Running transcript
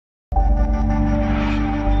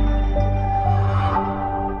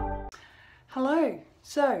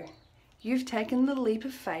So you've taken the leap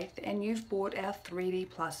of faith and you've bought our 3D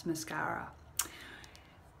Plus mascara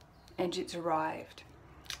and it's arrived.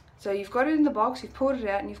 So you've got it in the box, you've pulled it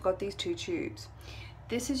out and you've got these two tubes.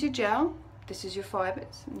 This is your gel, this is your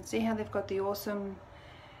fibers. And see how they've got the awesome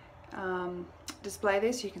display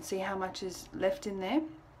there, so you can see how much is left in there.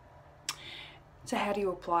 So how do you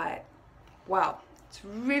apply it? Well, it's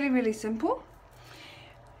really, really simple.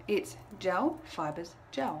 It's gel, fibers,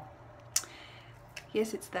 gel.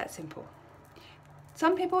 Yes, it's that simple.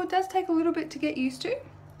 Some people, it does take a little bit to get used to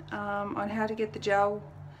on how to get the gel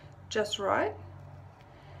just right.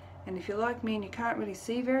 And if you're like me and you can't really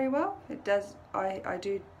see very well, it does. I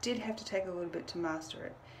did have to take a little bit to master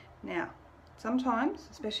it. Now, sometimes,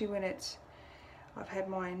 especially when I've had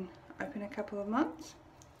mine open a couple of months,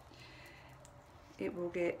 it will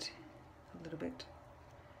get a little bit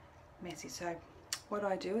messy. So what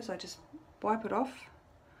I do is I just wipe it off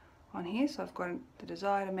on here, so I've got the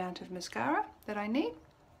desired amount of mascara that I need,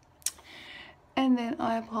 and then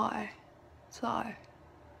I apply. So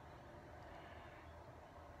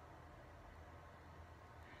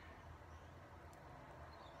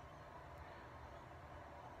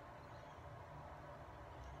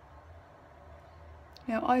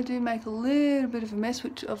now I do make a little bit of a mess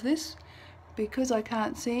of this because I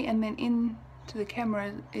can't see, and then into the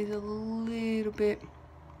camera is a little bit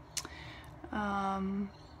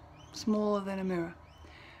smaller than a mirror.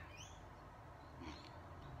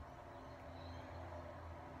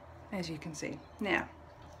 As you can see. Now,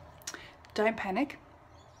 don't panic.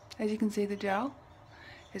 As you can see, the gel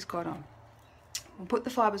is got on. We'll put the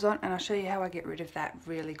fibers on and I'll show you how I get rid of that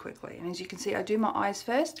really quickly. And as you can see, I do my eyes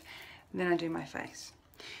first, and then I do my face.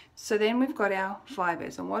 So then we've got our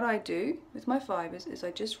fibers, and what I do with my fibers is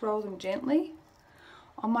I just roll them gently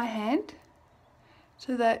on my hand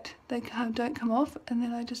so that they don't come off, and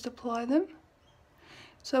then I just apply them.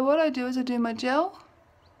 So what I do is I do my gel,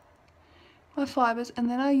 my fibers, and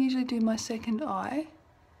then I usually do my second eye.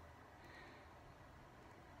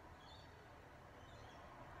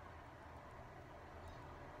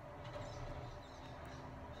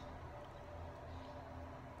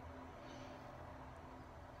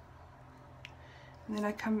 And then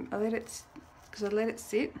I let it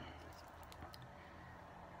sit.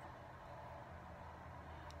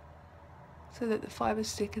 So that the fibers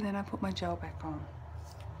stick, and then I put my gel back on.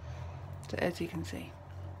 So as you can see.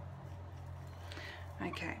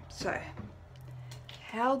 Okay, so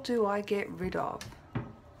how do I get rid of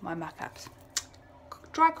my muck-ups?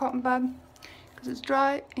 Dry cotton bud, because it's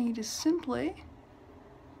dry, and you just simply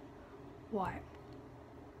wipe.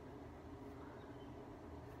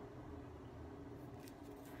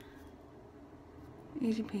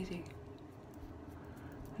 Easy peasy.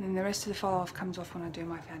 And then the rest of the fall off comes off when I do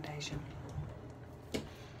my foundation.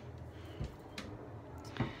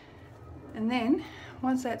 And then,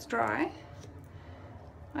 once that's dry,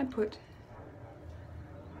 I put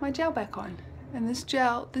my gel back on. And this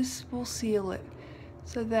gel, this will seal it,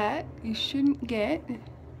 so that you shouldn't get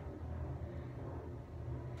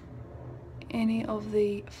any of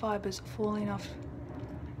the fibers falling off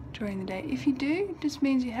during the day. If you do, it just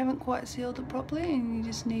means you haven't quite sealed it properly, and you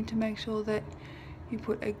just need to make sure that you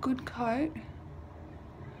put a good coat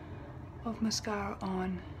of mascara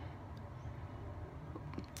on.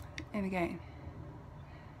 And again,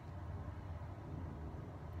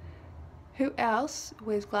 who else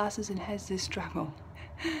wears glasses and has this struggle?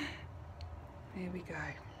 There we go.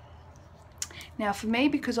 Now for me,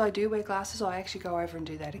 because I do wear glasses, I actually go over and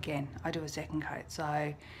do that again. I do a second coat.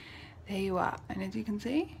 So there you are. And as you can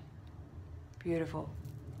see, beautiful.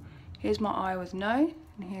 Here's my eye with no,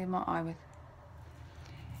 and here's my eye with.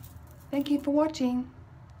 Thank you for watching.